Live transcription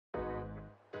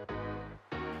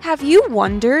Have you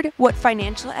wondered what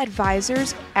financial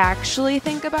advisors actually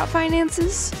think about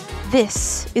finances?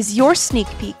 This is your sneak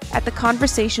peek at the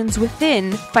conversations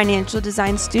within Financial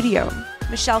Design Studio.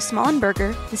 Michelle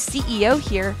Smallenberger, the CEO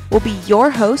here, will be your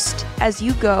host as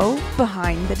you go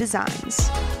behind the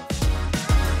designs.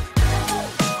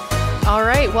 All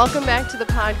right, welcome back to the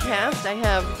podcast. I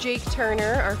have Jake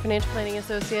Turner, our financial planning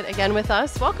associate, again with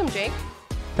us. Welcome, Jake.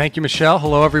 Thank you, Michelle.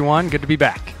 Hello, everyone. Good to be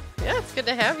back. Yeah, it's good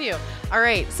to have you. All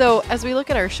right, so as we look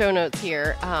at our show notes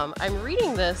here, I'm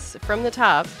reading this from the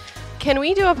top. Can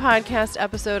we do a podcast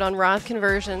episode on Roth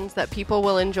conversions that people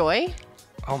will enjoy?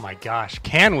 Oh my gosh,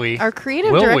 can we? Our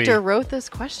creative director wrote this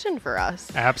question for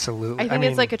us. Absolutely. I think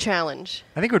it's like a challenge.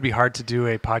 I think it would be hard to do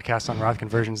a podcast on Roth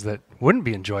conversions that wouldn't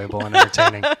be enjoyable and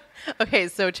entertaining. Okay,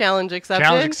 so challenge accepted?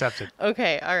 Challenge accepted.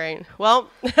 Okay, all right.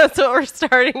 Well, that's what we're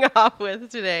starting off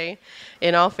with today.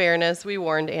 In all fairness, we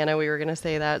warned Anna we were going to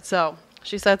say that, so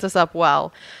she sets us up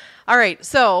well. All right,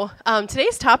 so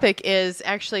today's topic is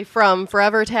actually from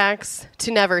forever tax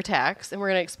to never tax, and we're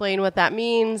going to explain what that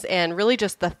means and really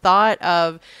just the thought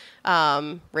of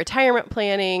retirement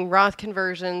planning, Roth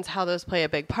conversions, how those play a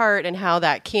big part, and how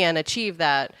that can achieve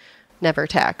that never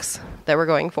tax that we're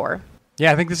going for.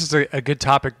 Yeah, I think this is a good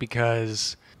topic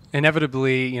because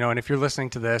inevitably, and if you're listening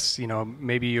to this,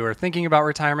 maybe you're thinking about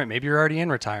retirement, maybe you're already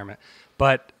in retirement,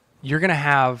 but you're going to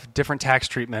have different tax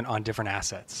treatment on different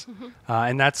assets. Mm-hmm.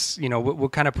 And that's, we'll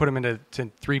kind of put them into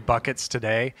three buckets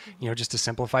today, just to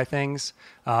simplify things.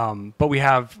 But we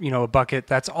have, a bucket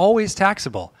that's always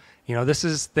taxable. This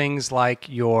is things like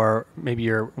maybe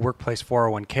your workplace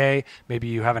 401k, maybe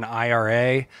you have an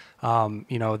IRA.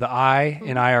 The I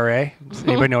in IRA, does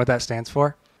anybody know what that stands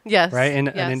for? Yes. Right?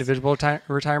 Yes. An individual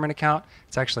retirement account?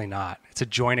 It's actually not. It's a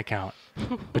joint account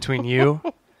between you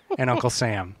and Uncle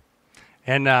Sam.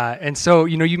 And so,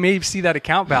 you may see that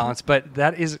account balance, but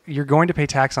you're going to pay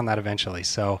tax on that eventually.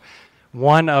 So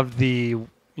one of the,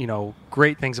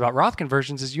 great things about Roth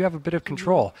conversions is you have a bit of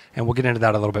control, and we'll get into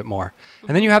that a little bit more.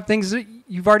 And then you have things that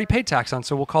you've already paid tax on,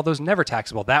 so we'll call those never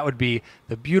taxable. That would be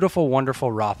the beautiful,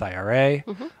 wonderful Roth IRA.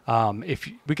 Mm-hmm. If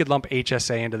we could lump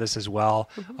HSA into this as well,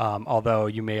 although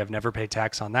you may have never paid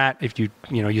tax on that. If you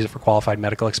use it for qualified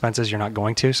medical expenses, you're not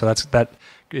going to. So that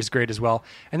is great as well.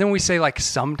 And then we say like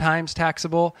sometimes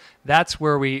taxable. That's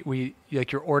where we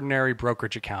like your ordinary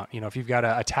brokerage account. If you've got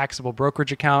a taxable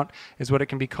brokerage account is what it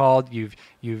can be called. You've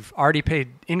already paid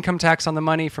income tax on the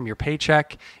money from your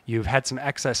paycheck. You've had some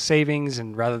excess savings,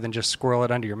 and rather than just squirrel it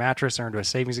under your mattress or into a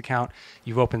savings account,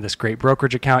 you've opened this great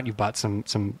brokerage account. You've bought some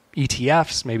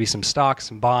ETFs, maybe some stocks,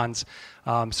 some bonds.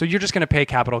 So you're just going to pay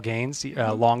capital gains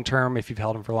long term if you've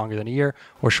held them for longer than a year,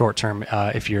 or short term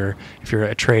if you're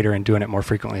a trader and doing it more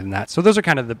frequently than that. So those are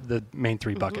kind of the main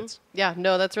three buckets. Yeah,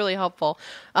 no, that's really helpful.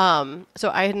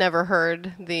 So I had never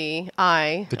heard the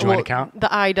joint account.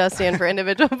 The I does stand for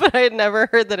individual, but I had never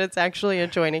heard that it's actually a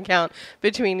joint account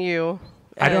between you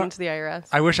and the IRS.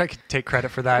 I wish I could take credit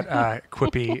for that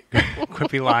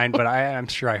quippy line, but I'm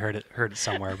sure I heard it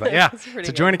somewhere. But yeah, it's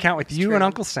a joint account with you and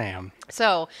Uncle Sam.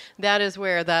 So that is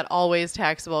where that always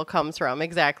taxable comes from,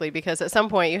 exactly, because at some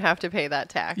point you have to pay that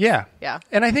tax. Yeah. Yeah.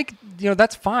 And I think,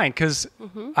 that's fine because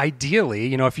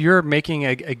ideally, if you're making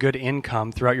a good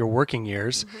income throughout your working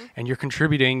years and you're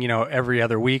contributing, every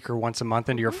other week or once a month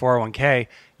into your 401k,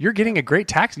 you're getting a great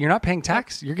tax. You're not paying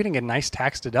tax. You're getting a nice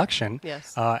tax deduction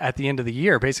at the end of the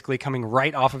year, basically coming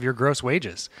right off of your gross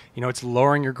wages. It's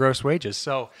lowering your gross wages.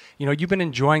 So, you've been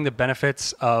enjoying the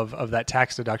benefits of that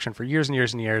tax deduction for years and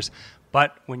years and years.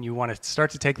 But when you want to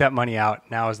start to take that money out,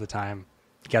 now is the time.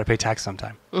 You got to pay tax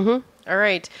sometime. Mm-hmm. All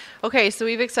right. Okay, so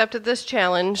we've accepted this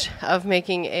challenge of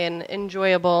making an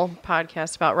enjoyable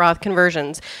podcast about Roth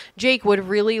conversions. Jake would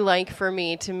really like for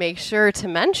me to make sure to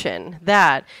mention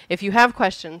that if you have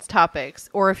questions, topics,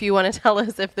 or if you want to tell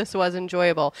us if this was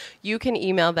enjoyable, you can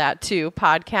email that to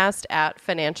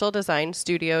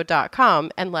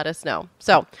podcast@financialdesignstudio.com and let us know.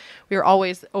 So we're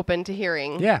always open to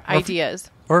hearing ideas.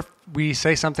 Or if we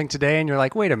say something today and you're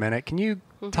like, wait a minute, can you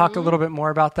talk a little bit more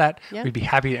about that? Yeah. We'd be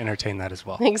happy to entertain that as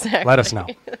well. Exactly. Let us know.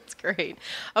 That's great.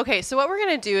 Okay, so what we're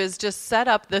going to do is just set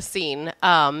up the scene,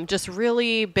 just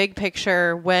really big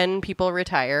picture when people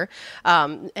retire.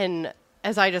 And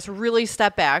as I just really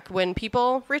step back, when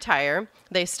people retire,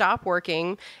 they stop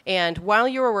working, and while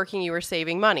you were working, you were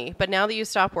saving money. But now that you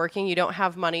stop working, you don't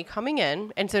have money coming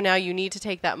in, and so now you need to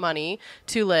take that money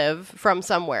to live from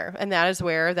somewhere, and that is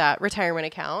where that retirement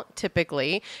account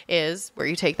typically is where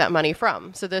you take that money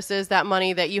from. So this is that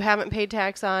money that you haven't paid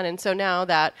tax on, and so now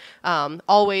that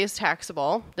always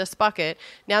taxable, this bucket,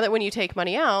 now that when you take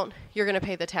money out, you're going to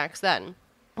pay the tax then.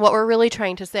 what we're really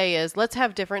trying to say is let's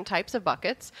have different types of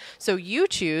buckets. So you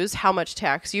choose how much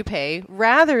tax you pay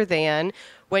rather than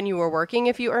when you were working,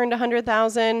 if you earned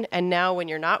 $100,000, and now when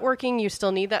you're not working, you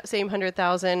still need that same $100,000.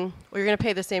 Well, you're going to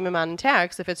pay the same amount in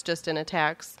tax if it's just in a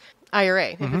tax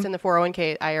IRA, if it's in the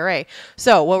 401k IRA.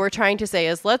 So what we're trying to say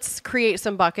is let's create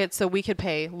some buckets so we could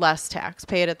pay less tax,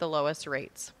 pay it at the lowest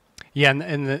rates. Yeah,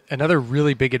 another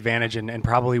really big advantage, and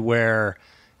probably where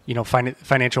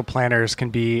financial planners can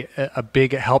be a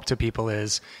big help to people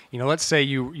is, let's say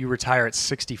you retire at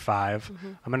 65.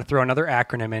 I'm going to throw another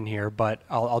acronym in here, but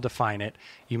I'll define it.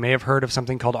 You may have heard of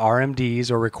something called RMDs,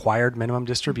 or required minimum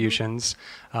distributions.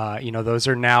 Those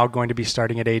are now going to be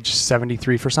starting at age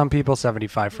 73 for some people,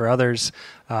 75 for others.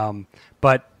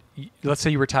 But let's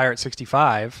say you retire at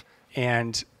 65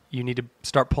 and you need to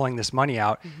start pulling this money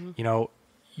out.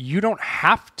 You don't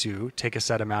have to take a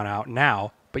set amount out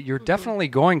now, but you're definitely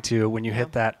going to when you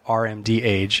hit that RMD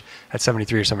age at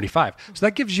 73 or 75. So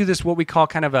that gives you this, what we call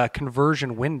kind of a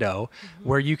conversion window,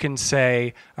 where you can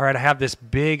say, all right, I have this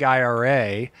big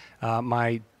IRA.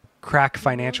 My crack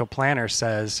financial planner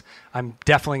says I'm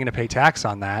definitely going to pay tax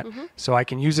on that. So I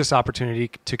can use this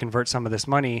opportunity to convert some of this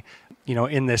money,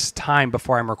 in this time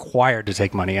before I'm required to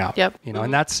take money out. Yep.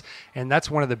 And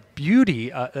that's one of the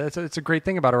beauty. It's a great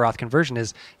thing about a Roth conversion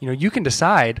is, you can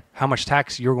decide how much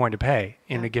tax you're going to pay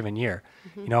in a given year.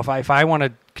 If I want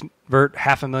to convert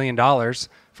 $500,000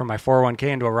 from my 401k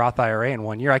into a Roth IRA in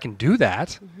 1 year, I can do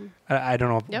that. I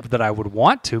don't know that I would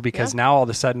want to, because now all of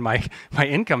a sudden my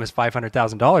income is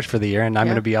 $500,000 for the year, and I'm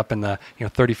going to be up in the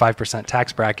 35%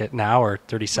 tax bracket now, or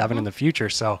 37 in the future.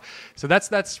 So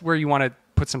that's where you want to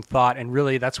put some thought, and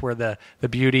really that's where the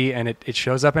beauty, and it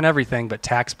shows up in everything, but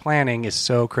tax planning is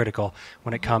so critical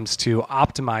when it comes to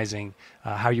optimizing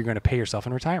how you're going to pay yourself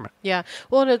in retirement. Yeah.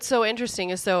 Well, and it's so interesting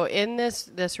is, so in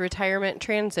this retirement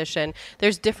transition,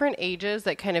 there's different ages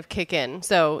that kind of kick in.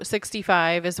 So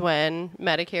 65 is when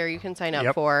Medicare you can sign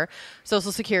up for.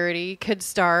 Social Security could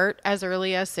start as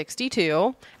early as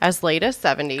 62, as late as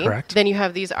 70. Correct. Then you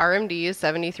have these RMDs,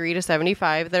 73 to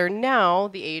 75, that are now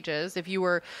the ages. If you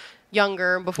were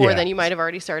younger before, then you might have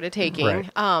already started taking.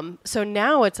 Right. So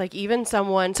now it's like even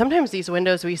sometimes these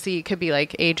windows we see could be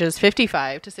like ages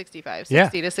 55 to 65,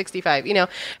 60 to 65,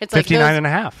 it's 59 like and a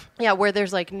half. Yeah, where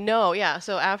there's like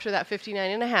so after that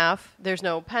 59 and a half, there's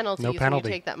no penalties when you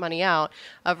take that money out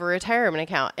of a retirement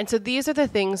account. And so these are the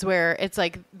things where it's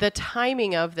like the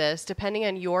timing of this, depending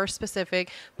on your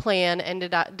specific plan and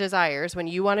desires, when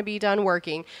you want to be done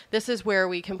working, this is where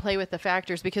we can play with the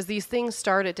factors, because these things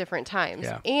start at different times.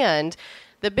 And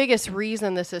the biggest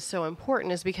reason this is so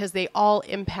important is because they all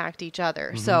impact each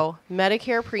other. So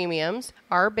Medicare premiums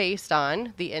are based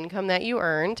on the income that you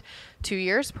earned 2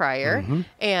 years prior,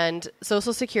 and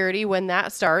Social Security when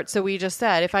that starts. So we just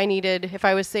said if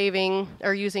I was saving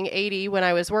or using 80 when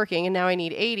I was working and now I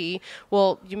need 80,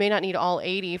 well, you may not need all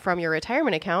 80 from your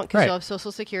retirement account, because you'll have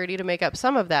Social Security to make up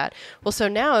some of that. Well, so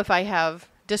now if I have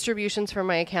distributions from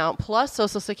my account plus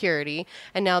Social Security,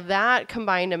 and now that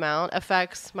combined amount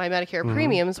affects my Medicare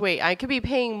premiums. Wait, I could be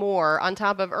paying more on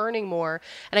top of earning more.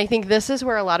 And I think this is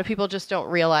where a lot of people just don't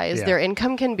realize their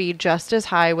income can be just as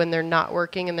high when they're not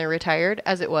working and they're retired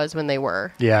as it was when they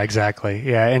were. Yeah, exactly.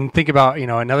 Yeah, and think about,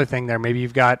 another thing there. Maybe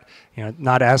you've got,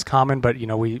 not as common, but,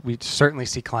 we certainly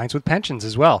see clients with pensions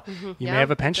as well. You may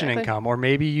have a pension income, or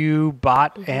maybe you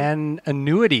bought an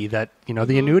annuity that,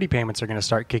 the annuity payments are going to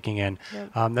start kicking in.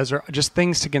 Those are just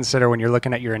things to consider when you're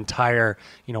looking at your entire,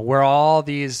 where all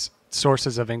these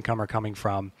sources of income are coming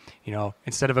from.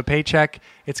 Instead of a paycheck,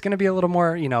 it's going to be a little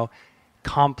more,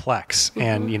 complex.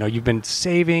 And, you've been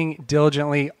saving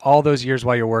diligently all those years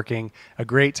while you're working. A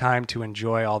great time to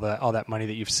enjoy all that money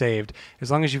that you've saved, as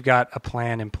long as you've got a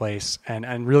plan in place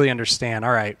and really understand,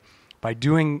 all right, by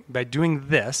doing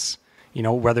this,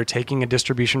 whether taking a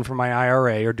distribution from my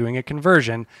IRA or doing a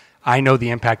conversion, I know the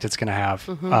impact it's going to have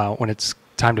when it's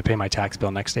time to pay my tax bill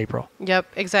next April. Yep,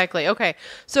 exactly. Okay.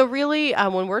 So really,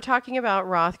 when we're talking about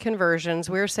Roth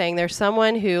conversions, we're saying there's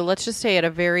someone who, let's just say at a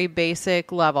very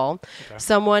basic level,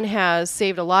 someone has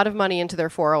saved a lot of money into their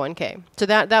 401k. So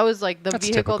that was like the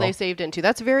vehicle they saved into.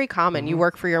 That's very common. You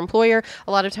work for your employer.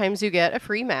 A lot of times you get a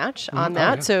free match on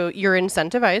that. So you're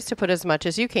incentivized to put as much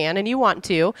as you can, and you want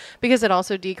to, because it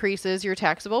also decreases your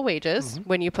taxable wages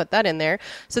when you put that in there.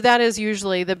 So that is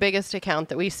usually the biggest account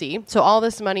that we see. So all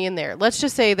this money in there. Let's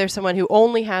just say there's someone who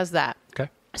only has that. Okay.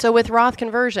 So with Roth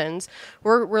conversions,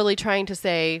 we're really trying to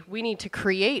say we need to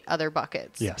create other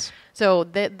buckets. Yes. So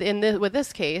with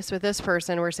this case, with this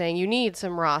person, we're saying you need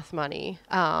some Roth money,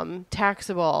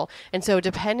 taxable. And so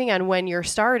depending on when you're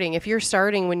starting, if you're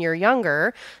starting when you're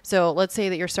younger, so let's say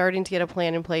that you're starting to get a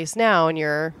plan in place now and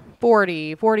you're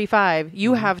 40, 45,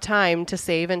 you have time to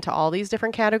save into all these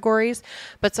different categories.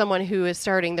 But someone who is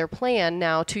starting their plan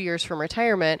now 2 years from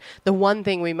retirement, the one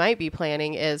thing we might be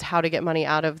planning is how to get money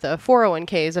out of the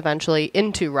 401ks eventually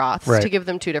into Roths to give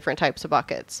them two different types of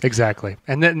buckets. Exactly.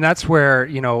 And that's where,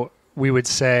 we would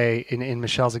say in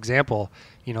Michelle's example,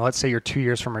 let's say you're 2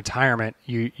 years from retirement,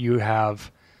 you have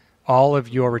all of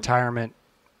your retirement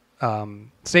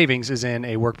savings is in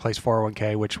a workplace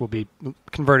 401k, which will be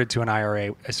converted to an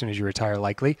IRA as soon as you retire,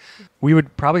 likely. We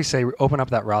would probably say open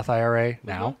up that Roth IRA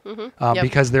now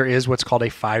because there is what's called a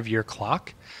 5-year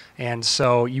clock. And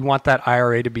so you want that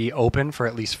IRA to be open for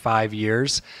at least 5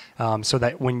 years so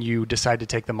that when you decide to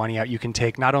take the money out, you can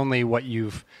take not only what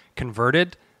you've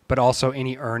converted, but also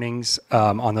any earnings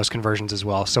on those conversions as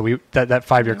well. So that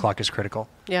 5-year clock is critical.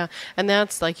 Yeah. And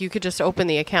that's like you could just open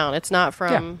the account. It's not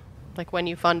from... like when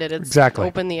you fund it, it's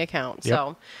open the account. Yep.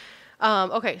 So,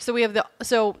 okay. So we have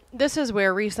so this is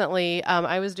where recently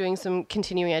I was doing some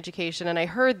continuing education and I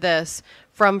heard this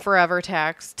from forever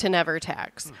tax to never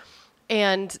tax.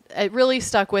 And it really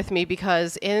stuck with me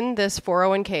because in this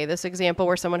 401k, this example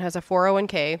where someone has a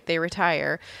 401k, they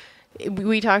retire,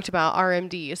 we talked about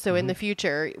RMD. So in the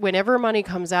future, whenever money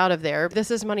comes out of there, this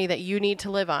is money that you need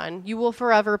to live on. You will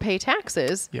forever pay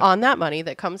taxes on that money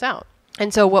that comes out.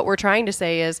 And so what we're trying to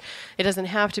say is it doesn't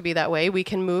have to be that way. We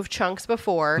can move chunks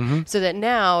before so that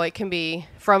now it can be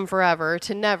from forever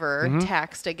to never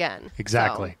taxed again.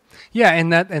 Exactly. So. Yeah.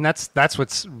 And that's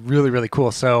what's really, really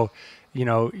cool. So,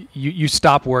 you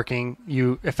stop working,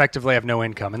 you effectively have no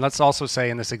income. And let's also say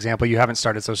in this example, you haven't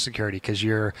started Social Security because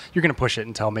you're going to push it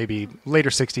until maybe later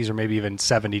 60s or maybe even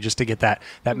 70 just to get that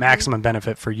maximum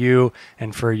benefit for you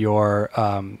and for your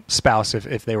spouse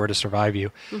if they were to survive you.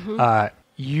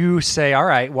 You say, all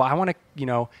right, well, I want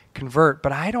to, convert,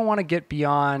 but I don't want to get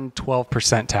beyond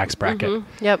 12% tax bracket.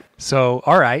 Yep. So,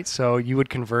 all right. So you would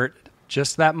convert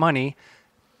just that money.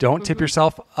 Don't tip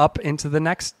yourself up into the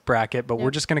next bracket, but we're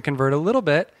just going to convert a little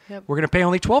bit. Yep. We're going to pay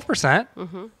only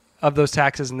 12% of those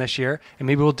taxes in this year. And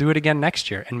maybe we'll do it again next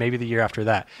year and maybe the year after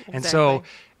that. Exactly. And so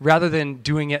rather than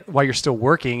doing it while you're still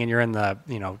working and you're in the,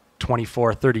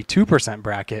 24, 32%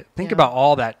 bracket, think about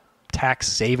all that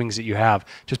tax savings that you have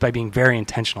just by being very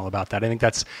intentional about that. I think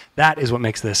that is what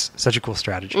makes this such a cool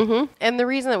strategy. And the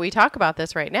reason that we talk about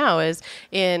this right now is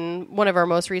in one of our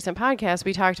most recent podcasts,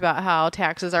 we talked about how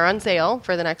taxes are on sale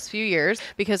for the next few years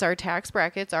because our tax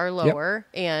brackets are lower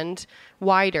and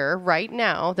wider right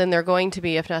now than they're going to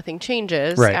be if nothing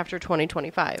changes after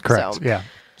 2025. Correct. So,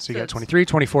 So you got 23,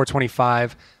 24,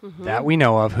 25 that we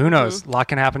know of. Who knows? A lot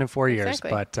can happen in 4 years.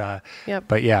 But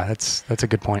yeah, that's a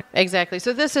good point. Exactly.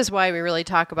 So this is why we really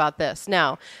talk about this.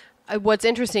 Now, what's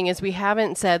interesting is we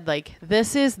haven't said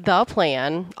this is the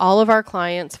plan all of our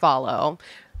clients follow.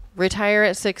 Retire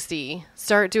at 60,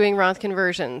 start doing Roth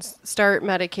conversions, start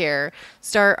Medicare,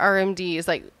 start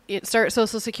RMDs, start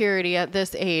Social Security at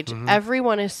this age.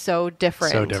 Everyone is so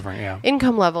different. So different, yeah.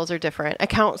 Income levels are different.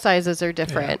 Account sizes are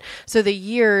different. Yeah. So the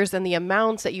years and the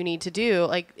amounts that you need to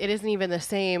do, it isn't even the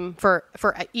same for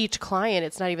each client.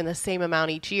 It's not even the same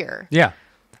amount each year. Yeah.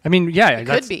 I mean, yeah,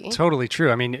 that's totally true.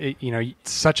 I mean,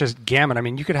 it's such a gamut. I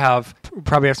mean, you could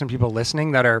probably have some people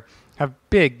listening that have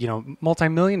big,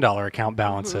 multi-million-dollar account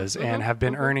balances and have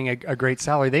been earning a great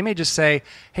salary. They may just say,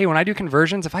 hey, when I do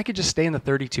conversions, if I could just stay in the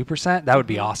 32%, that would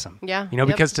be awesome. Yeah.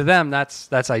 Because to them,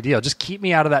 that's ideal. Just keep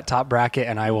me out of that top bracket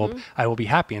and I will be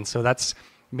happy. And so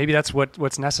maybe that's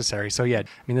what's necessary. So yeah, I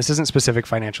mean, this isn't specific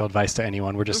financial advice to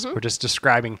anyone. We're just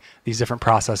describing these different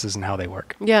processes and how they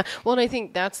work. Yeah. Well, and I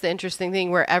think that's the interesting thing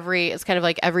where it's kind of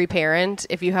like every parent,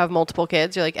 if you have multiple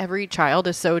kids, you're every child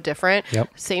is so different. Yep.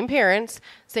 Same parents,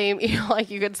 same,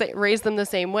 you could say raise them the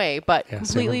same way, but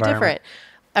completely different.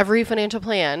 Every financial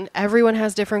plan, everyone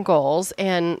has different goals.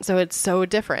 And so it's so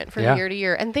different from year to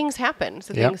year and things happen.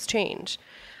 So things change.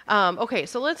 Okay,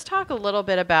 so let's talk a little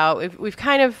bit about,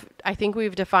 I think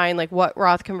we've defined what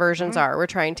Roth conversions are. We're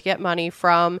trying to get money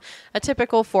from a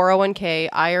typical 401k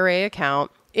IRA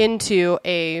account into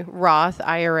a Roth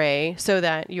IRA so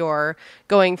that you're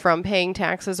going from paying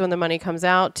taxes when the money comes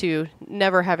out to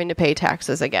never having to pay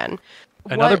taxes again.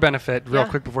 Another benefit, real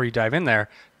quick before you dive in there,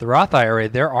 the Roth IRA,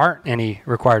 there aren't any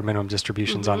required minimum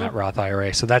distributions on that Roth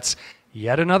IRA. So that's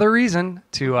yet another reason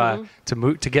to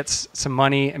move, to get some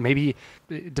money. And maybe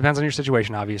it depends on your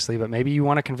situation, obviously, but maybe you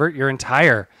want to convert your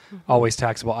entire always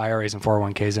taxable IRAs and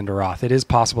 401ks into Roth. It is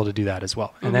possible to do that as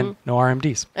well. And then no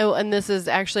RMDs. Oh, and this is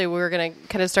actually, we're going to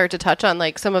kind of start to touch on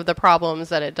like some of the problems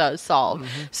that it does solve.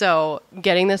 So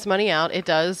getting this money out, it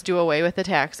does do away with the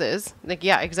taxes. Like,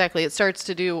 yeah, exactly. It starts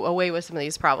to do away with some of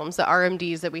these problems, the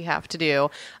RMDs that we have to do.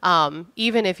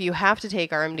 Even if you have to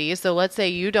take RMDs, so let's say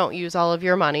you don't use all of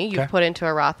your money, you've put into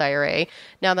a Roth IRA.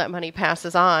 Now that money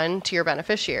passes on to your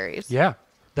beneficiaries. Yeah.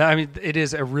 I mean, it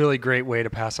is a really great way to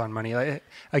pass on money.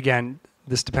 Again,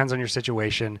 this depends on your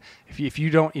situation. If you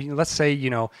don't, let's say,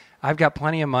 I've got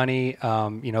plenty of money,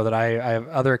 that I have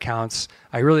other accounts.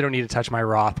 I really don't need to touch my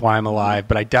Roth while I'm alive,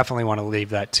 but I definitely want to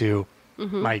leave that to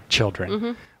my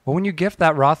children. Well, when you gift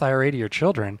that Roth IRA to your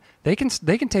children, they can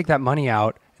take that money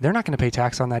out. They're not going to pay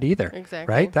tax on that either.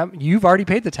 Exactly. Right? You've already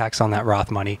paid the tax on that Roth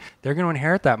money. They're going to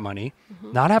inherit that money,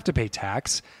 not have to pay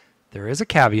tax. There is a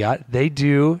caveat. They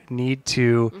do need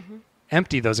to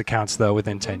empty those accounts, though,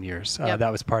 within 10 years.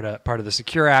 That was part of the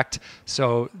Secure Act.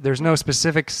 So there's no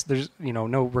specifics. There's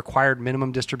no required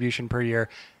minimum distribution per year.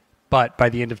 But by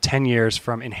the end of 10 years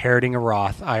from inheriting a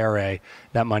Roth IRA,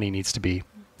 that money needs to be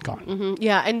gone.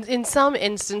 Yeah, and in some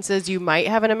instances, you might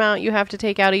have an amount you have to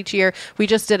take out each year. We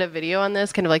just did a video on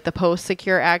this, kind of like the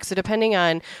post-Secure Act. So depending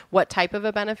on what type of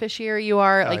a beneficiary you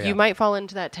are, you might fall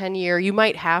into that 10-year. You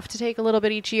might have to take a little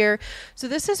bit each year. So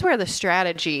this is where the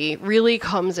strategy really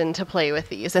comes into play with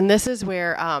these. And this is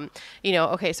where,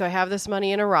 so I have this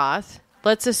money in a Roth.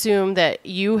 Let's assume that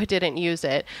you didn't use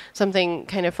it. Something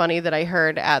kind of funny that I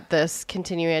heard at this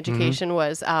continuing education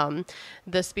was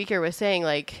the speaker was saying,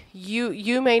 like,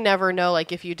 you may never know,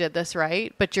 like, if you did this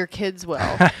right, but your kids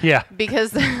will. Yeah.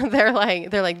 Because they're going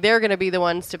to be the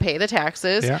ones to pay the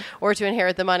taxes or to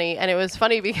inherit the money. And it was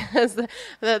funny because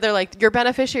they're like, your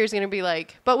beneficiary is going to be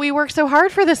like, but we worked so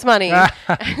hard for this money.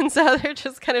 And so they're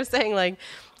just kind of saying, like,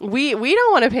 we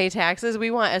don't want to pay taxes. We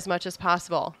want as much as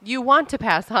possible. You want to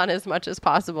pass on as much as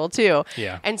possible too.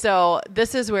 Yeah. And so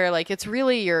this is where, like, it's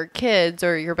really your kids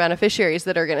or your beneficiaries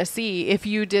that are going to see if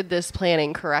you did this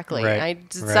planning correctly.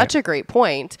 Right. Such a great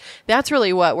point. That's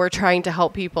really what we're trying to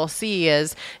help people see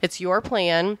is it's your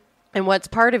plan. And what's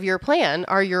part of your plan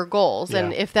are your goals.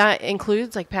 And if that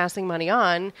includes like passing money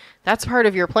on, that's part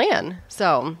of your plan.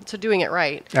 So doing it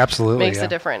right. Absolutely. Makes a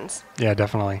difference. Yeah,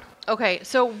 definitely. Okay,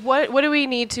 so what do we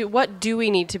need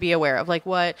to be aware of? Like,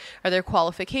 what are there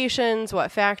qualifications?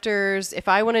 What factors? If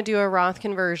I want to do a Roth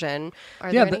conversion,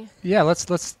 are there any?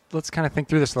 Let's kind of think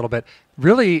through this a little bit.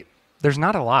 Really, there's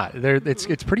not a lot.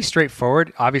 It's pretty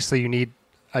straightforward. Obviously, you need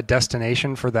a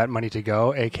destination for that money to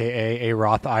go, aka a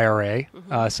Roth IRA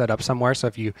set up somewhere. So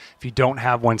if you don't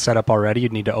have one set up already,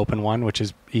 you'd need to open one, which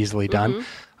is easily done.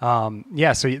 And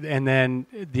then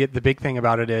the big thing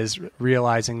about it is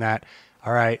realizing that,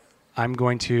 all right, I'm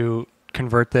going to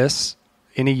convert this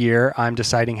in a year. I'm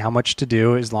deciding how much to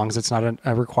do as long as it's not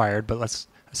a required, but let's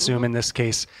assume in this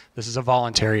case, this is a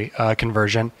voluntary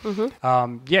conversion.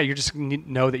 You just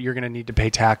know that you're going to need to pay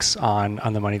tax on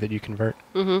the money that you convert.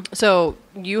 So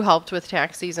you helped with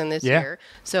tax season this year.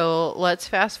 So let's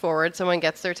fast forward. Someone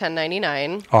gets their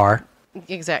 1099.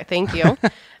 Thank you.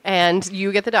 And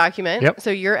you get the document. Yep. So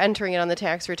you're entering it on the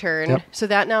tax return. Yep. So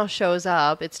that now shows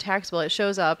up. It's taxable. It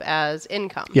shows up as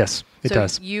income. Yes, it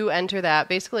does. You enter that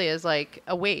basically as like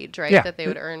a wage, right? Yeah. That they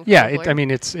would earn.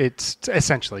 It's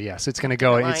essentially, yes. It's going to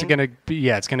go. It's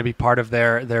going to be part of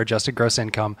their adjusted gross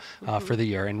income for the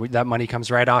year, and that money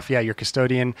comes right off. Yeah, your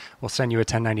custodian will send you a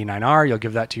 1099-R. You'll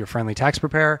give that to your friendly tax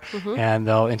preparer, and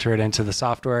they'll enter it into the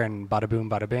software, and bada boom,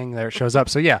 bada bing, there it shows up.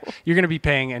 So yeah, you're going to be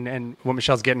paying, and what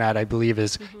Michelle's getting at, I believe,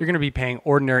 is you're going to be paying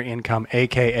ordinary income,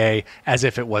 aka as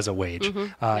if it was a wage.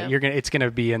 It's going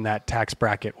to be in that tax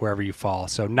bracket wherever you fall.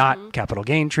 So not capital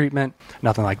gain treatment,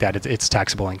 nothing like that. It's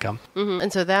taxable income.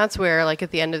 And so that's where, like,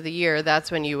 at the end of the year,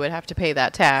 that's when you would have to pay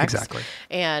that tax. Exactly.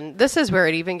 And this is where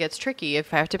it even gets tricky.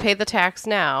 If I have to pay the tax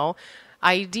now,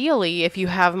 ideally, if you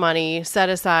have money set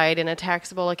aside in a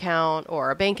taxable account or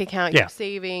a bank account, you have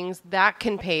savings, that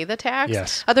can pay the tax.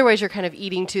 Yes. Otherwise, you're kind of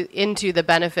eating into the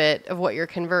benefit of what you're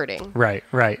converting. Right.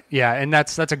 Yeah, and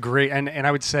that's a great, and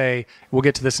I would say, we'll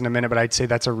get to this in a minute, but I'd say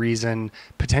that's a reason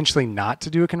potentially not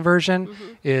to do a conversion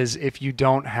is if you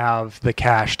don't have the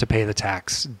cash to pay the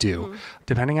tax due.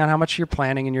 Depending on how much you're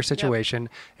planning in your situation,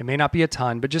 it may not be a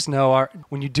ton, but just know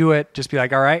when you do it, just be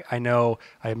like, all right, I know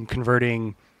I'm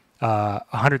converting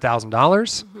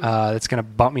 $100,000. That's going to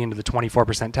bump me into the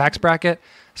 24% tax bracket.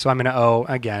 So I'm going to owe,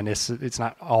 again, it's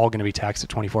not all going to be taxed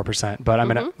at 24%, but I'm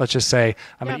going to, let's just say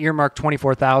I'm going to earmark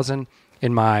 $24,000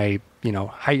 in my,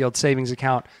 high yield savings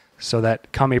account. so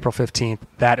that come April 15th,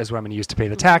 that is what I'm going to use to pay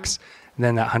the tax. And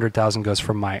then that $100,000 goes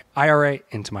from my IRA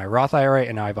into my Roth IRA,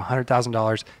 and now I have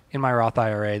 $100,000 in my Roth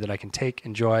IRA that I can take,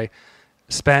 enjoy,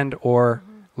 spend, or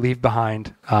leave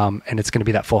behind, and it's going to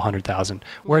be that full 100,000.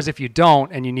 Whereas if you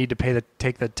don't, and you need to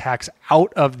take the tax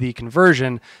out of the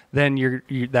conversion, then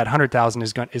that 100,000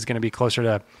 is going to be closer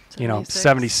to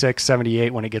 76,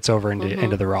 78 when it gets over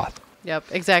into the Roth. Yep,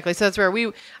 exactly. So that's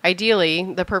where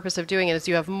ideally, the purpose of doing it is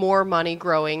you have more money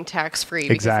growing tax-free.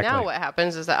 Because now what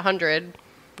happens is that 100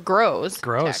 grows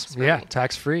tax-free. Yeah,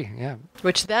 tax-free, yeah.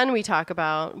 Which then we talk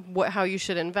about how you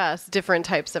should invest different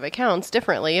types of accounts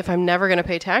differently. If I'm never going to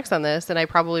pay tax on this, then I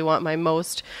probably want my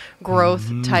most growth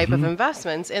type of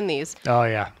investments in these. Oh,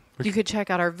 yeah. You could check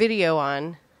out our video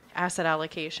on asset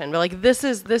allocation, but like this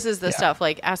is the stuff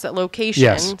like asset location.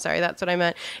 Yes. Sorry, that's what I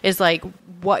meant. Is like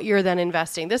what you're then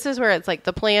investing. This is where it's like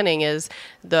the planning is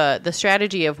the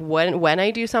strategy of when I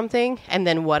do something and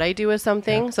then what I do with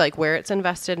something. Yeah. So like where it's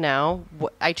invested now,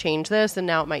 I change this and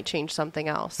now it might change something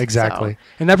else. Exactly. So.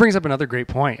 And that brings up another great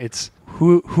point. It's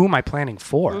who am I planning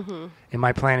for? Am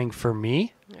I planning for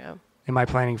me? Yeah. Am I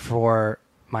planning for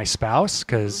my spouse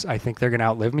because I think they're going to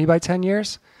outlive me by 10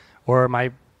 years? Or am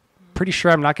I pretty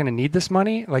sure I'm not going to need this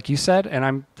money, like you said,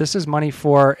 and this is money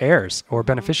for heirs or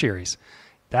beneficiaries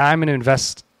that I'm going to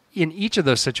invest in each of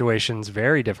those situations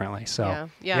very differently. So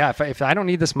if I don't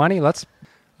need this money, let's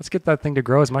get that thing to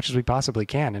grow as much as we possibly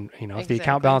can. And if the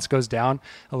account balance goes down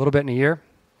a little bit in a year,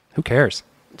 who cares?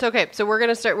 It's okay. So we're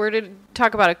going to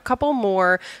talk about a couple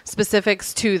more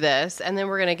specifics to this, and then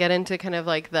we're going to get into kind of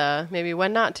like maybe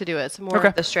when not to do it, some more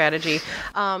of the strategy.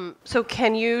 So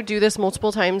can you do this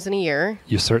multiple times in a year?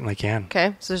 You certainly can.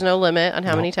 Okay. So there's no limit on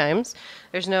how many times.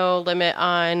 There's no limit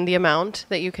on the amount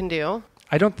that you can do.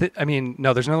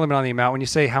 No, there's no limit on the amount. When you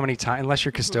say how many times, unless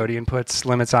your custodian puts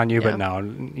limits on you, but no,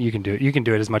 you can do it. You can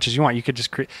do it as much as you want. You could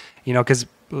just create, because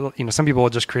some people will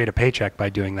just create a paycheck by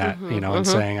doing that, and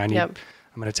saying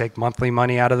I'm going to take monthly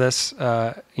money out of this,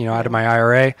 out of my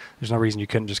IRA. There's no reason you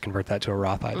couldn't just convert that to a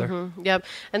Roth either. Yep.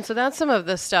 And so that's some of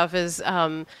the stuff is,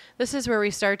 this is where we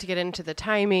start to get into the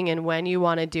timing and when you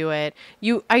want to do it.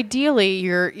 Ideally,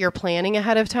 you're planning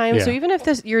ahead of time. Yeah. So even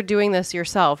if you're doing this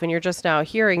yourself and you're just now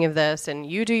hearing of this and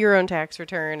you do your own tax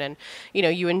return and,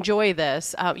 you enjoy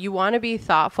this, you want to be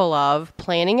thoughtful of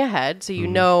planning ahead so you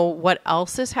know what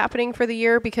else is happening for the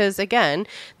year. Because again,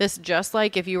 this just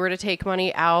like if you were to take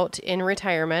money out in retirement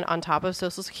on top of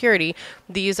Social Security,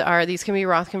 these can be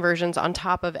Roth conversions on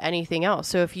top of anything else.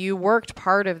 So if you worked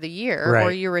part of the year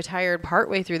or you retired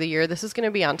partway through the year, this is going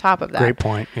to be on top of that. Great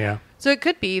point. Yeah. So it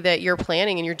could be that you're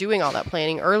planning and you're doing all that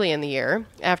planning early in the year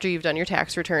after you've done your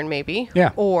tax return maybe.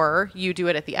 Yeah. Or you do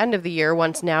it at the end of the year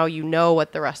once now you know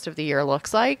what the rest of the year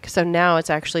looks like. So now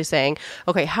it's actually saying,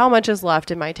 okay, how much is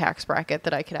left in my tax bracket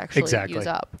that I could actually use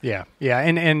up? Yeah. Yeah.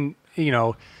 And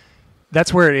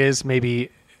that's where it is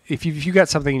maybe. If you got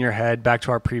something in your head, back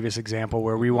to our previous example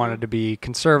where we wanted to be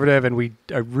conservative and we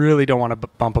really don't want to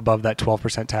bump above that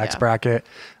 12% tax bracket,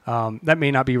 that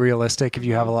may not be realistic if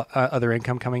you have other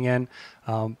income coming in.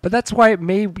 But that's why it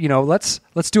may, let's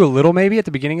do a little maybe at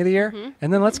the beginning of the year,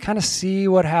 and then let's kind of see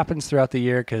what happens throughout the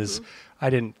year because I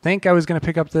didn't think I was going to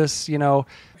pick up this,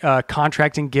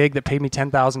 contracting gig that paid me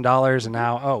 $10,000 and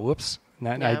now, whoops.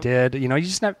 I did, you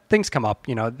just have things come up,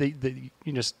 you're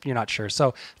not sure.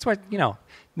 So that's why,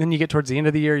 then you get towards the end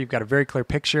of the year, you've got a very clear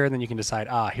picture, and then you can decide,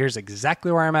 here's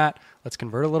exactly where I'm at. Let's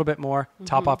convert a little bit more,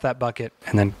 top off that bucket,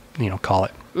 and then, call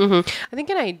it. I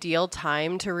think an ideal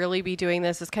time to really be doing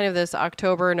this is kind of this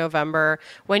October, November,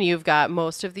 when you've got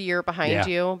most of the year behind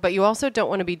you. But you also don't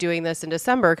want to be doing this in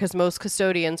December because most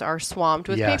custodians are swamped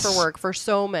with paperwork for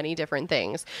so many different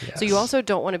things. Yes. So you also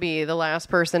don't want to be the last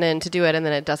person in to do it and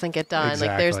then it doesn't get done.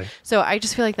 Exactly. So I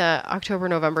just feel like that October,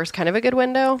 November is kind of a good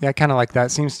window. Yeah, kind of like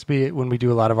that. Seems to be when we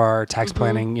do a lot of our tax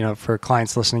planning, for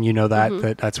clients listening,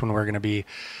 that's when we're going to be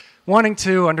wanting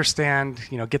to understand,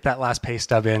 get that last pay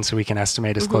stub in so we can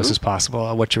estimate as close as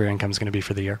possible what your income is going to be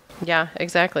for the year. Yeah,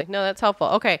 exactly. No, that's helpful.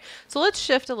 Okay, so let's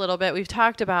shift a little bit. We've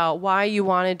talked about why you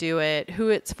want to do it, who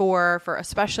it's for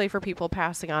especially for people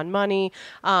passing on money.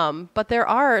 But there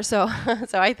are, so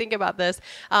I think about this,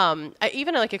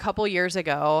 even like a couple years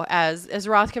ago as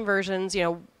Roth conversions,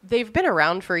 they've been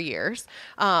around for years,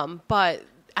 but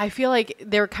I feel like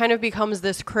there kind of becomes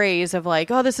this craze of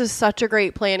like, oh, this is such a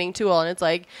great planning tool. And it's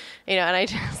like, and I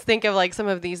just think of like some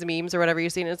of these memes or whatever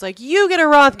you've seen. It's like, you get a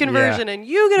Roth conversion and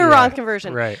you get a Roth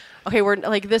conversion. Right. Okay. We're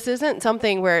like, this isn't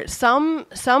something where some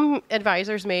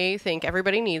advisors may think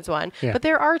everybody needs one, but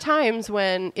there are times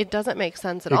when it doesn't make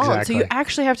sense at all. And so you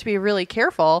actually have to be really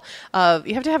careful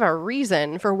you have to have a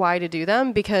reason for why to do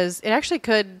them because it actually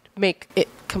could make it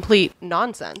complete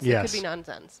nonsense. Yes. It could be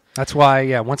nonsense. That's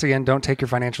why, once again, don't take your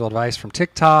financial advice from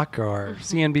TikTok or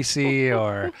CNBC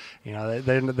or,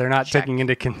 they're not taking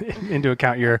into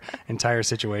account your entire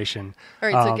situation. All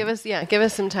right, so give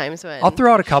us some times when I'll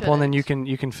throw out a couple, and then you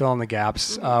can fill in the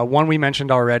gaps. One we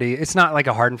mentioned already. It's not like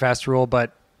a hard and fast rule,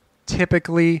 but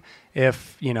typically,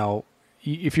 if you're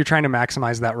trying to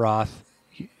maximize that Roth,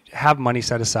 have money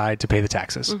set aside to pay the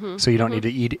taxes, so you don't need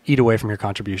to eat away from your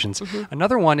contributions.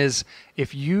 Another one is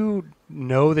if you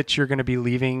know that you're going to be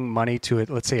leaving money to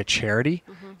let's say a charity,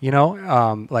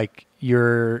 like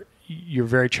you're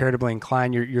very charitably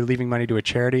inclined, you're leaving money to a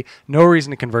charity, no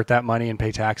reason to convert that money and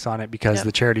pay tax on it, because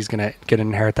the charity's going to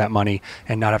inherit that money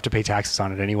and not have to pay taxes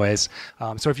on it anyways.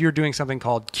 So if you're doing something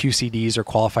called QCDs or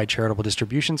qualified charitable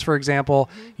distributions, for example,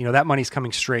 that money's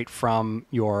coming straight from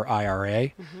your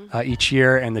IRA each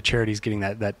year, and the charity's getting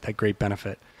that great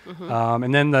benefit.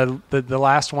 And then the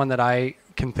last one that I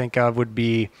can think of would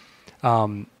be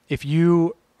if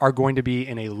you are going to be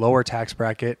in a lower tax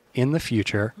bracket in the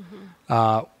future,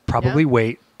 probably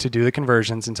wait to do the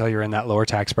conversions until you're in that lower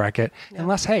tax bracket.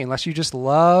 Unless you just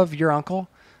love your uncle,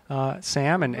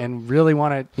 Sam, and really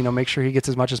want to, make sure he gets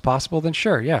as much as possible, then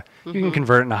sure, you can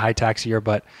convert it in a high tax year.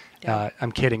 But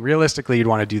I'm kidding. Realistically, you'd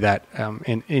want to do that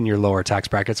in your lower tax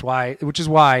brackets. Which is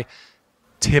why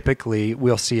typically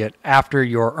we'll see it after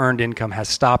your earned income has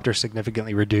stopped or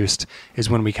significantly reduced is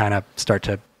when we kind of start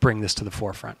to bring this to the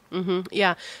forefront.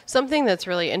 Yeah. Something that's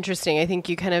really interesting, I think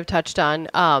you kind of touched on.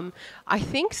 I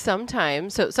think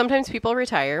sometimes people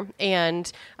retire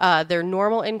and their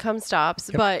normal income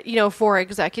stops, but for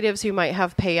executives who might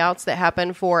have payouts that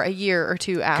happen for a year or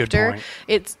two after,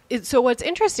 it's so what's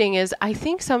interesting is I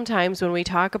think sometimes when we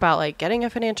talk about like getting a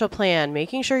financial plan,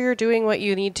 making sure you're doing what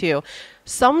you need to,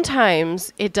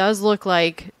 sometimes it does look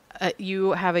like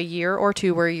you have a year or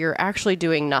two where you're actually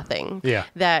doing nothing.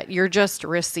 That you're just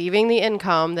receiving the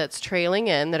income that's trailing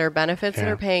in, that are benefits that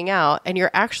are paying out, and you're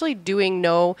actually doing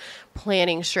no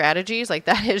planning strategies. Like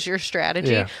that is your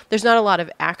strategy. There's not a lot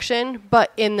of action,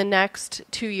 but in the next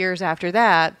 2 years after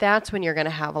that, that's when you're going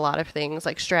to have a lot of things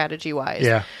like strategy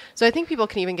wise. So I think people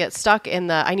can even get stuck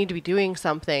in I need to be doing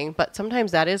something, but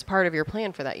sometimes that is part of your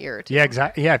plan for that year or two.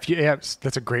 Exactly.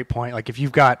 That's a great point. Like if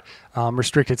you've got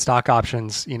restricted stock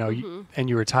options, and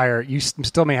you retire, you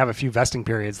still may have a few vesting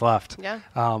periods left.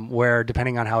 Where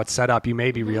depending on how it's set up, you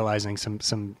may be realizing some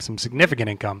significant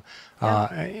income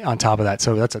on top of that.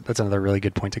 So that's another really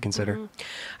good point to consider.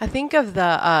 I think of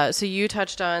so you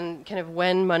touched on kind of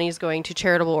when money's going to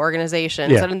charitable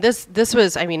organizations. And this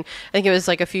was, I think it was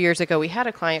like a few years ago, we had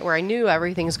a client where I knew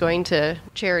everything's going to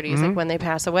charities, like when they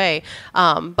pass away.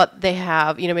 But they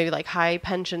have, maybe like high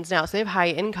pensions now. So they have high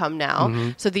income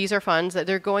now. So these are funds that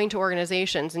they're going to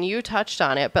organizations, and you touched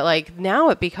on it, but like now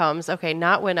it becomes, okay,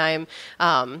 not when I'm,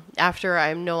 after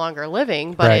I'm no longer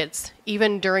living, but it's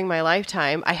even during my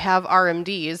lifetime, I have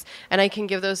RMDs and I can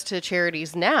give those to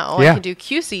charities now. I can do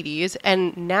QCDs,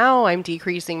 and now I'm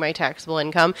decreasing my taxable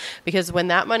income because when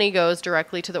that money goes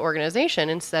directly to the organization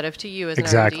instead of to you as an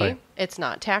RMD, it's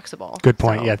not taxable. Good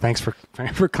point. So. Thanks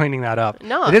for cleaning that up.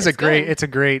 No, it's a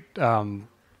great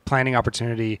planning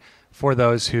opportunity for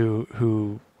those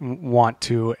who want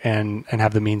to and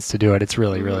have the means to do it. It's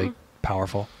really, really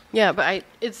powerful. Yeah, but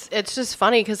it's just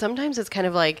funny because sometimes it's kind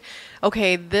of like,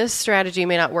 okay, this strategy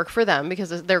may not work for them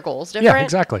because their goal's different. Yeah,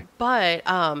 exactly. But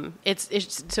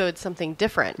it's something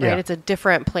different, right? It's a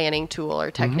different planning tool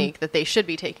or technique that they should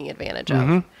be taking advantage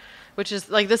of. Which is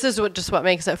like, this is what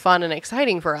makes it fun and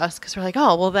exciting for us, because we're like,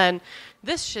 oh, well then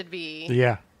this should be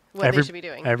what they should be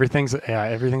doing. Everything's a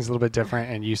little bit different,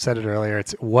 and you said it earlier.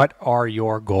 It's what are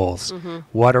your goals?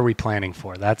 What are we planning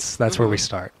for? That's where we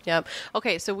start. Yep.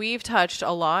 Okay, so we've touched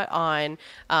a lot on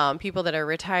people that are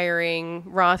retiring,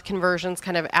 Roth conversions,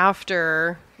 kind of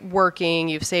after working,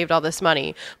 you've saved all this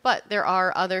money, but there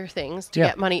are other things to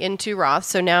get money into Roth.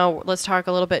 So now let's talk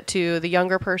a little bit to the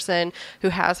younger person who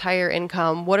has higher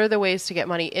income. What are the ways to get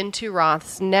money into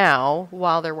Roths now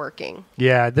while they're working?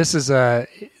 Yeah, this is a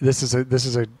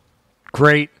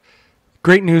great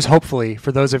news, hopefully,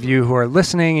 for those of you who are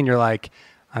listening and you're like,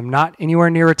 I'm not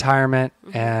anywhere near retirement,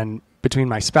 and between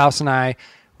my spouse and I,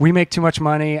 we make too much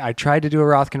money. I tried to do a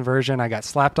Roth conversion. I got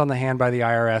slapped on the hand by the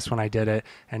IRS when I did it,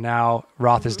 and now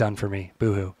Roth is done for me.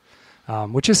 Boo-hoo.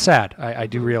 Which is sad. I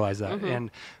do realize that.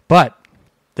 But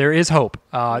there is hope.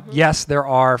 Yes, there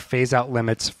are phase-out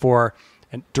limits for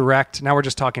direct. Now we're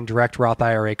just talking direct Roth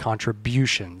IRA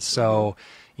contributions. So,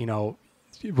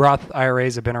 Roth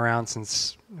IRAs have been around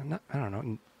since, I don't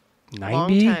know,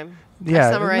 90? Yeah,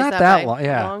 I summarized not that that by long.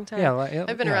 Yeah, a long time. Yeah,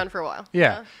 I've been around for a while.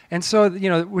 Yeah. And so,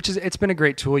 it's been a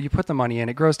great tool. You put the money in,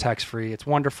 it grows tax-free. It's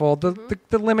wonderful.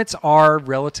 The limits are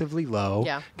relatively low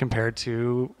compared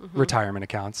to retirement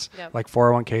accounts like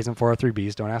 401ks and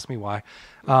 403bs. Don't ask me why.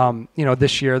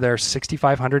 This year there's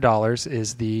 $6,500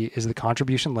 is the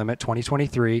contribution limit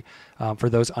 2023 for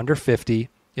those under 50.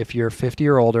 If you're 50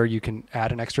 or older, you can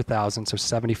add an extra $1,000, so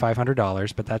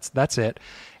 $7,500, but that's it.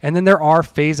 And then there are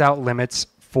phase-out limits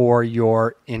for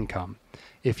your income.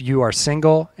 If you are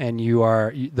single and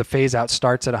the phase-out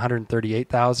starts at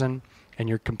 $138,000 and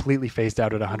you're completely phased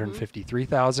out at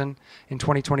 $153,000 in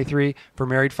 2023. For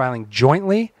married filing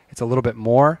jointly, it's a little bit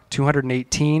more.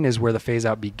 $218 is where the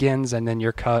phase-out begins, and then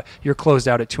you're closed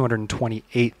out at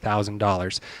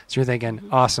 $228,000. So you're thinking,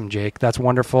 awesome, Jake, that's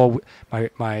wonderful.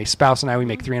 My spouse and I, we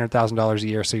make $300,000 a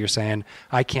year, so you're saying,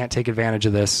 I can't take advantage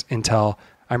of this until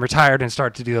I'm retired and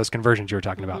start to do those conversions you were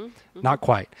talking about. Not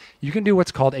quite. You can do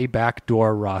what's called a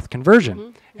backdoor Roth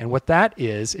conversion. And what that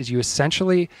is you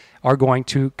essentially are going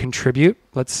to contribute,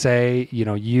 let's say,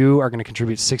 you are going to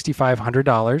contribute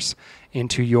 $6,500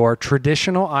 into your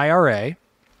traditional IRA. And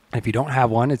if you don't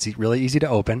have one, it's really easy to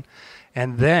open.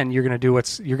 And then you're going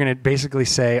to basically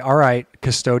say, all right,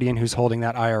 custodian who's holding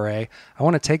that IRA, I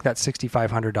want to take that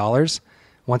 $6,500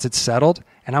 once it's settled,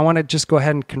 and I want to just go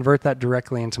ahead and convert that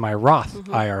directly into my Roth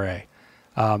IRA.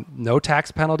 No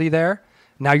tax penalty there.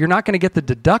 Now, you're not going to get the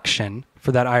deduction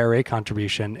for that IRA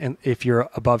contribution, and if you're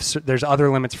above, there's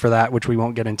other limits for that, which we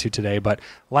won't get into today, but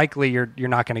likely you're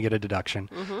not going to get a deduction.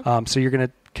 So you're going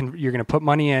to put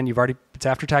money in. It's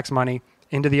after tax money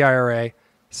into the IRA,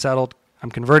 settled. I'm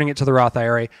converting it to the Roth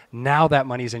IRA. Now that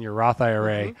money's in your Roth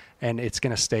IRA, and it's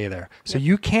going to stay there. So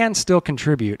you can still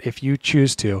contribute if you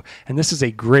choose to. And this is a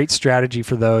great strategy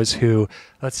for those who,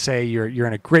 let's say you're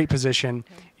in a great position,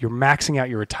 you're maxing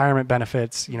out your retirement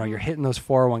benefits, you're hitting those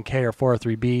 401k or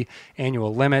 403b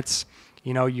annual limits,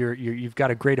 you've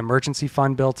got a great emergency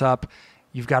fund built up,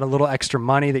 you've got a little extra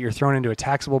money that you're throwing into a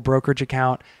taxable brokerage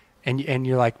account, and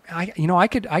you're like, I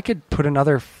could put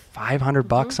another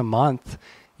 $500 a month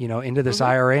into this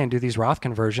IRA and do these Roth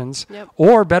conversions.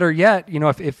 Or better yet,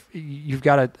 if you've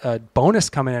got a bonus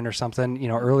coming in or something,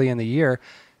 early in the year,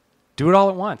 do it all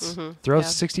at once. Throw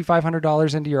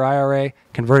 $6,500 into your IRA,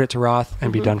 convert it to Roth,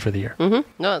 and be done for the year. No,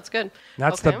 that's good.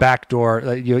 That's the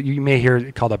backdoor. You may hear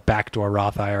it called a backdoor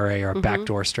Roth IRA or a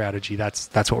backdoor strategy. That's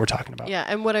what we're talking about. Yeah,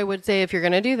 and what I would say, if you're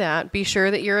going to do that, be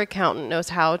sure that your accountant knows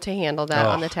how to handle that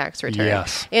on the tax return.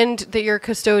 Yes. And that your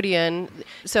custodian.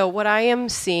 So what I am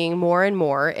seeing more and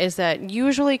more is that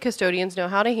usually custodians know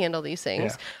how to handle these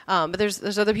things, but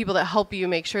there's other people that help you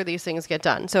make sure these things get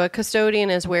done. So a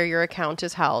custodian is where your account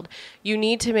is held. You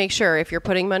need to make sure if you're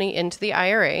putting money into the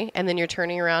IRA and then you're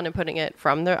turning around and putting it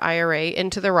from the IRA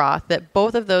into the Roth, that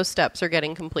both of those steps are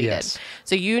getting completed. Yes.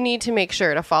 So you need to make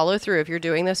sure to follow through, if you're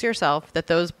doing this yourself, that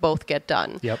those both get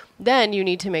done. Then you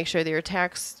need to make sure that your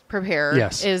tax preparer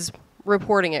is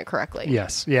reporting it correctly.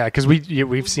 Yes. Yeah. Because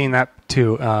we've seen that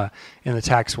too in the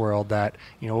tax world, that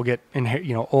we'll get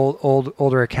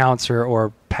older accounts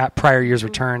or prior years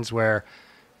returns where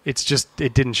it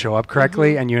didn't show up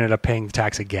correctly, and you ended up paying the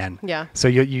tax again. So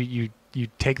you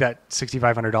take that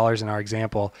 $6,500 in our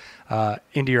example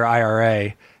into your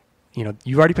IRA.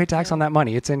 You've already paid tax on that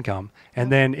money; it's income,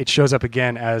 and then it shows up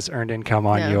again as earned income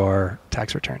on your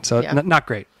tax return. So not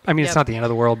great. I mean, it's not the end of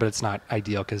the world, but it's not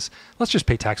ideal, because let's just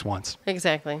pay tax once.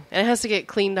 Exactly, and it has to get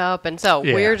cleaned up, and so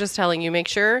we're just telling you, make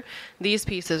sure these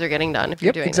pieces are getting done if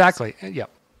you're doing exactly. this. Yep.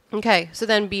 Okay, so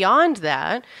then beyond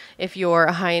that, if you're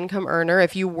a high-income earner,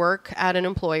 if you work at an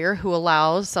employer who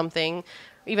allows something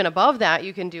even above that,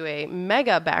 you can do a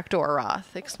mega backdoor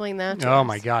Roth. Explain that to us. Oh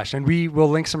my gosh. And we will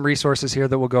link some resources here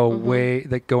that will go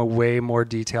way more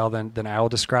detail than I will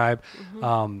describe.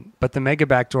 But the mega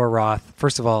backdoor Roth,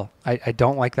 first of all, I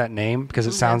don't like that name because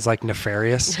it sounds like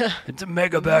nefarious. It's a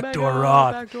mega backdoor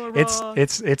Roth.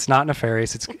 It's not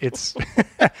nefarious. It's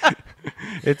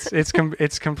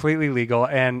it's completely legal.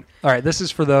 And all right, this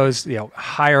is for those,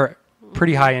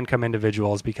 pretty high income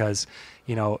individuals, because,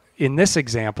 in this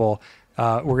example,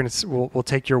 we'll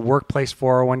take your workplace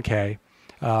 401k.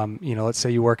 Let's say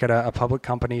you work at a public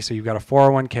company, so you've got a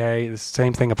 401k. The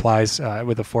same thing applies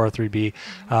with a 403b,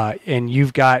 and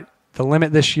you've got the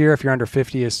limit this year, if you're under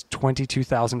 50, is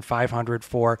 $22,500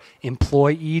 for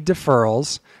employee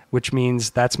deferrals, which means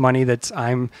that's money that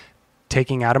I'm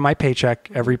taking out of my paycheck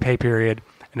every pay period,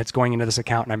 and it's going into this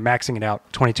account, and I'm maxing it out,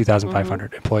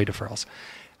 $22,500 employee deferrals.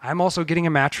 I'm also getting a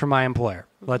match from my employer.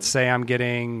 Let's say I'm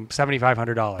getting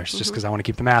 $7,500 just because I want to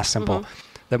keep the math simple,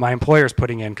 that my employer is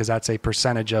putting in, because that's a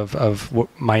percentage of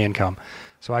my income.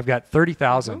 So I've got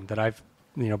 $30,000 that I've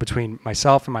between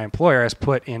myself and my employer has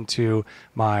put into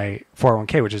my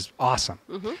 401k, which is awesome.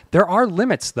 There are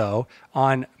limits though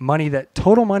on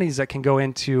total monies that can go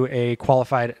into a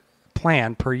qualified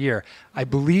plan per year. I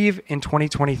believe in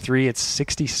 2023 it's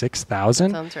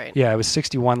 66,000. Sounds right. Yeah, it was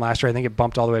 61 last year. I think it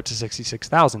bumped all the way up to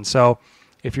 66,000. So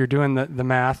if you're doing the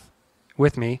math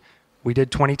with me, we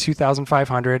did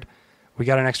 22,500. We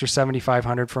got an extra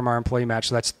 7,500 from our employee match,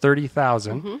 so that's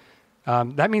 30,000.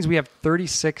 That means we have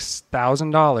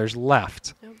 $36,000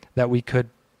 left that we could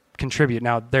contribute.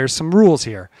 Now, there's some rules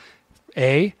here.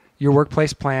 Your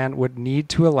workplace plan would need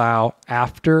to allow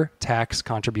after-tax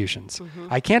contributions.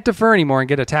 I can't defer anymore and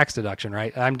get a tax deduction,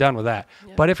 right? I'm done with that.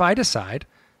 But if I decide,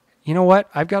 you know what,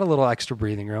 I've got a little extra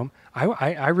breathing room.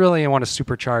 I really want to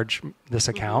supercharge this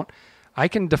account. I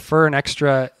can defer an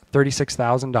extra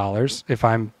 $36,000 if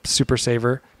I'm super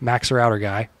saver, maxer outer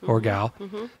guy or gal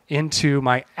into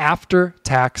my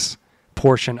after-tax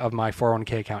portion of my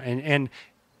 401k account. And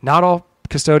not all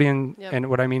custodian, and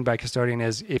what I mean by custodian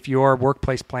is if your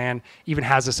workplace plan even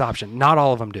has this option. Not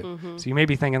all of them do. So you may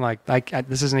be thinking like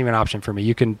this isn't even an option for me.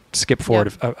 You can skip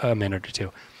forward a minute or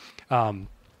two.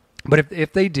 But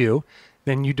if they do,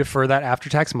 then you defer that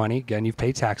after-tax money. Again, you've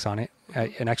paid tax on it,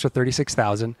 an extra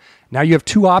 $36,000. Now you have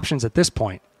two options at this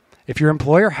point. If your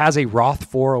employer has a Roth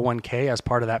 401k as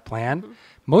part of that plan,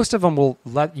 most of them will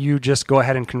let you just go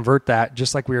ahead and convert that,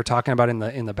 just like we were talking about in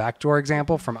the backdoor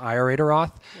example from IRA to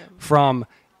Roth, from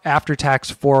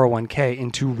after-tax 401k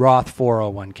into Roth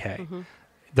 401k.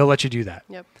 They'll let you do that.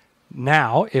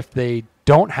 Now, if they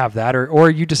don't have that, or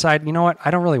you decide, you know what,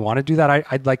 I don't really want to do that.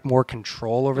 I'd like more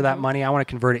control over that money. I want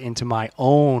to convert it into my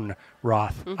own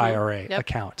Roth IRA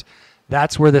account.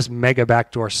 That's where this mega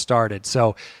backdoor started.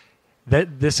 So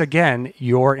this, again,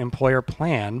 your employer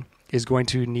plan is going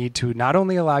to need to not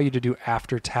only allow you to do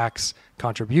after-tax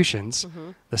contributions,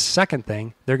 the second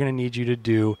thing, they're going to need you to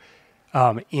do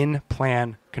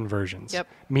in-plan conversions.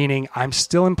 Meaning I'm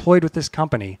still employed with this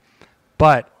company,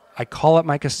 but I call up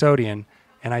my custodian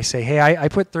and I say, hey, I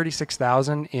put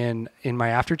 $36,000 in my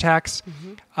after-tax.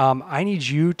 I need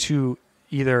you to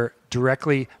either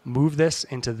directly move this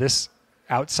into this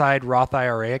outside Roth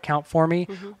IRA account for me,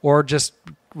 or just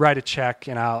write a check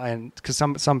and because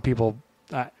some people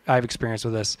I've experienced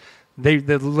with this, they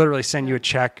literally send you a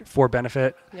check for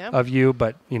benefit of you,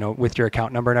 but with your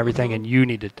account number and everything, and you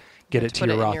need to get it to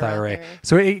your Roth IRA.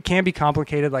 So it can be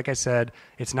complicated. Like I said,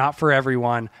 it's not for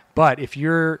everyone, but if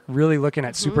you're really looking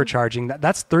at supercharging,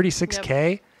 that's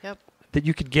 $36K that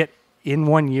you could get in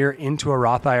 1 year into a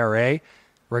Roth IRA,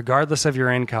 regardless of your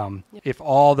income. If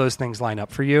all those things line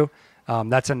up for you,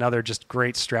 that's another just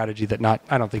great strategy that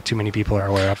I don't think too many people are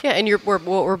aware of. Yeah, and what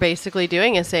we're basically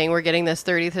doing is saying we're getting this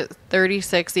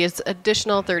 36, the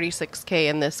additional 36K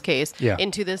in this case,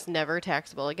 into this never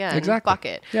taxable again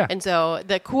bucket. Yeah. And so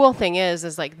the cool thing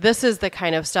is like this is the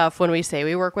kind of stuff when we say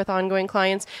we work with ongoing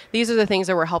clients, these are the things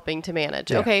that we're helping to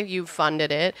manage. Okay, you've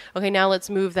funded it. Okay, now let's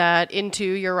move that into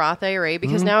your Roth IRA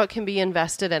because now it can be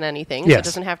invested in anything. So it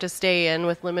doesn't have to stay in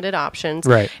with limited options.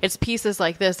 Right. It's pieces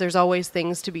like this. There's always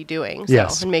things to be doing.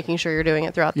 And making sure you're doing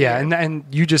it throughout the year. And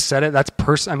you just said it. That's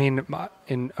I mean,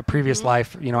 in a previous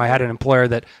life, I had an employer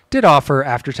that did offer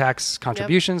after-tax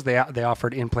contributions. They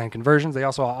offered in-plan conversions. They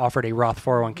also offered a Roth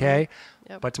 401k.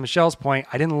 But to Michelle's point,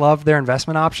 I didn't love their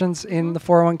investment options in the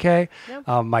 401k.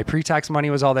 My pre-tax money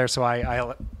was all there, so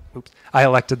I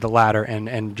elected the latter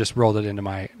and just rolled it into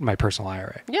my personal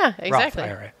IRA. Yeah, exactly.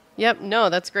 Roth IRA. Yep. No,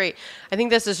 that's great. I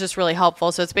think this is just really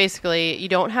helpful. So it's basically, you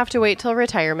don't have to wait till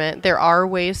retirement. There are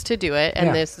ways to do it.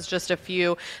 And this is just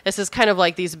this is kind of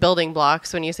like these building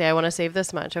blocks when you say, I want to save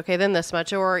this much. Okay, then this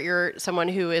much. Or you're someone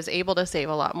who is able to save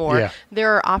a lot more. Yeah.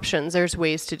 There are options. There's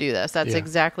ways to do this. That's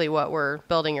exactly what we're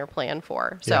building your plan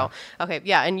for. So, okay.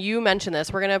 Yeah. And you mentioned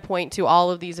this. We're going to point to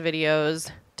all of these videos,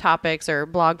 topics, or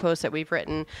blog posts that we've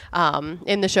written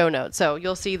in the show notes. So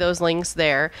you'll see those links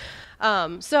there.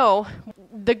 So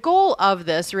the goal of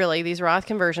this, really, these Roth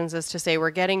conversions is to say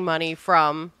we're getting money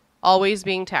from always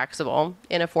being taxable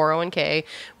in a 401k.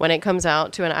 When it comes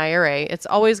out to an IRA, it's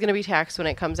always going to be taxed when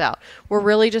it comes out. We're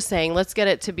really just saying, let's get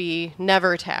it to be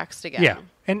never taxed again. Yeah.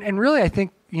 And really, I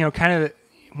think, kind of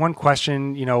one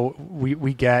question,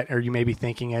 we get, or you may be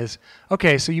thinking is,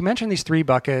 okay, so you mentioned these three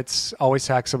buckets: always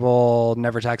taxable,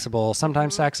 never taxable,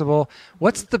 sometimes taxable.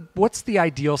 What's the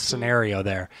ideal scenario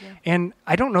there? And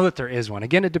I don't know that there is one.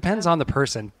 Again, it depends on the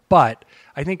person, but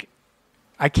I think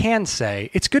I can say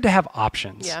it's good to have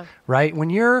options, right? When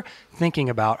you're thinking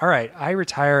about, all right, I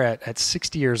retire at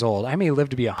 60 years old. I may live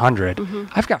to be 100.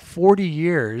 I've got 40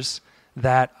 years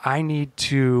that I need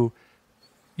to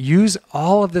use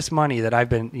all of this money that I've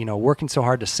been, working so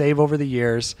hard to save over the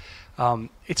years.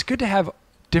 It's good to have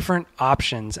different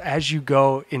options as you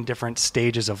go in different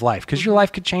stages of life, because your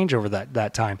life could change over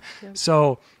that time. Yeah.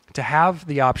 So to have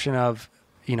the option of,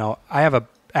 I have a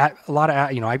lot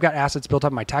of, I've got assets built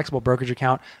up in my taxable brokerage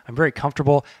account. I'm very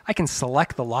comfortable. I can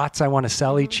select the lots I want to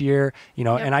sell each year,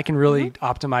 and I can really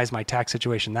optimize my tax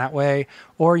situation that way.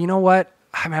 Or, you know what?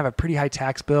 I'm going to have a pretty high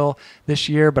tax bill this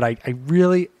year, but I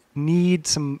really need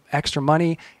some extra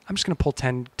money. I'm just going to pull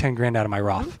 10 grand out of my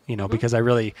Roth, because I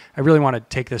really want to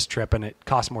take this trip, and it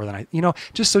costs more than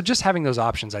just having those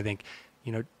options, I think,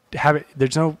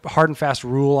 there's no hard and fast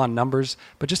rule on numbers,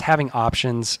 but just having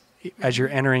options as you're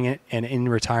entering it and in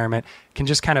retirement can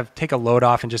just kind of take a load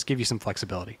off and just give you some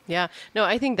flexibility. Yeah. No,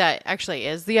 I think that actually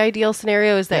is the ideal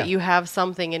scenario, is that you have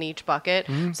something in each bucket,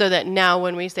 so that now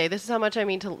when we say this is how much I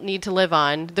need to live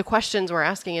on, the questions we're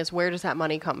asking is, where does that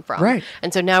money come from? Right.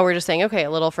 And so now we're just saying, okay, a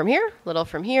little from here, little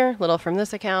from here, little from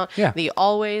this account, the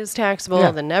always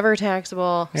taxable, the never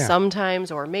taxable, sometimes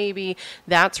or maybe.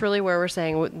 That's really where we're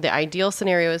saying the ideal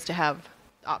scenario is to have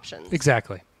options.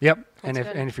 Exactly. Yep. That's and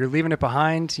good. if you're leaving it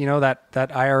behind,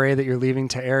 that IRA that you're leaving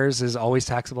to heirs is always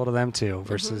taxable to them too,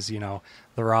 versus, the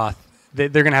Roth. They're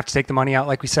going to have to take the money out,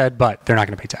 like we said, but they're not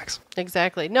going to pay tax.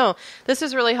 Exactly. No, this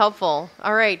is really helpful.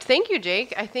 All right. Thank you,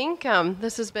 Jake. I think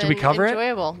this has been Did we cover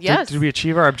enjoyable. it? Yes. Did we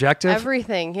achieve our objective?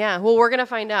 Everything. Yeah. Well, we're going to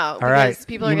find out, All because right.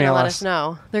 people are going to Email let us. us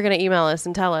know. They're going to email us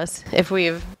and tell us if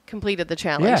we've completed the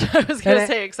challenge. Yeah. I was going to And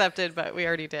say accepted, but we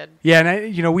already did. Yeah,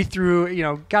 and we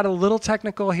threw, got a little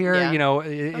technical here.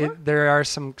 Yeah. There are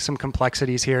some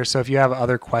complexities here. So if you have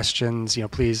other questions,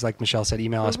 please, like Michelle said,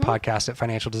 email us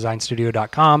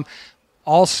podcast@financialdesignstudio.com.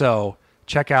 Also,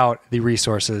 check out the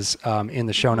resources in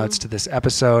the show notes to this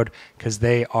episode, because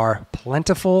they are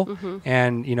plentiful,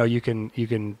 and you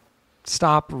can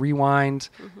stop, rewind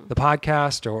the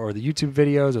podcast or the YouTube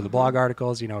videos or the blog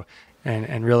articles,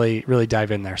 and really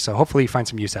dive in there. So hopefully you find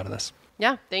some use out of this.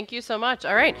 Yeah, thank you so much.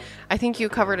 All right. I think you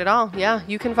covered it all. Yeah,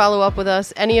 you can follow up with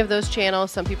us, any of those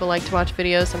channels. Some people like to watch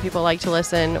videos, some people like to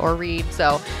listen or read.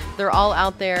 So they're all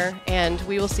out there, and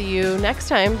we will see you next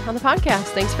time on the podcast.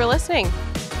 Thanks for listening.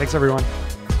 Thanks, everyone.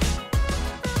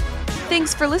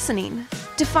 Thanks for listening.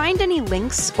 To find any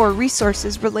links or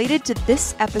resources related to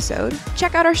this episode,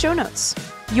 check out our show notes.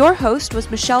 Your host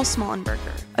was Michelle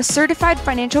Smallenberger, a certified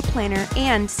financial planner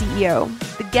and CEO.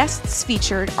 The guests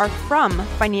featured are from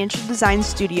Financial Design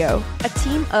Studio, a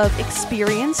team of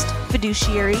experienced,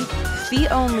 fiduciary,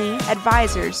 fee-only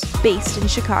advisors based in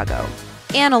Chicago.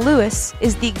 Anna Lewis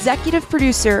is the executive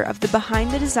producer of the Behind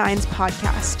the Designs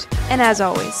podcast. And as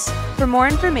always, for more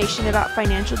information about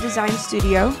Financial Design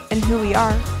Studio and who we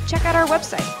are, check out our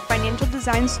website,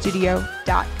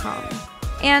 financialdesignstudio.com.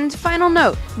 And final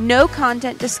note, no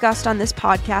content discussed on this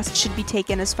podcast should be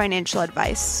taken as financial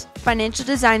advice. Financial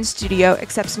Design Studio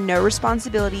accepts no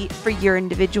responsibility for your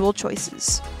individual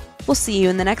choices. We'll see you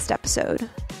in the next episode.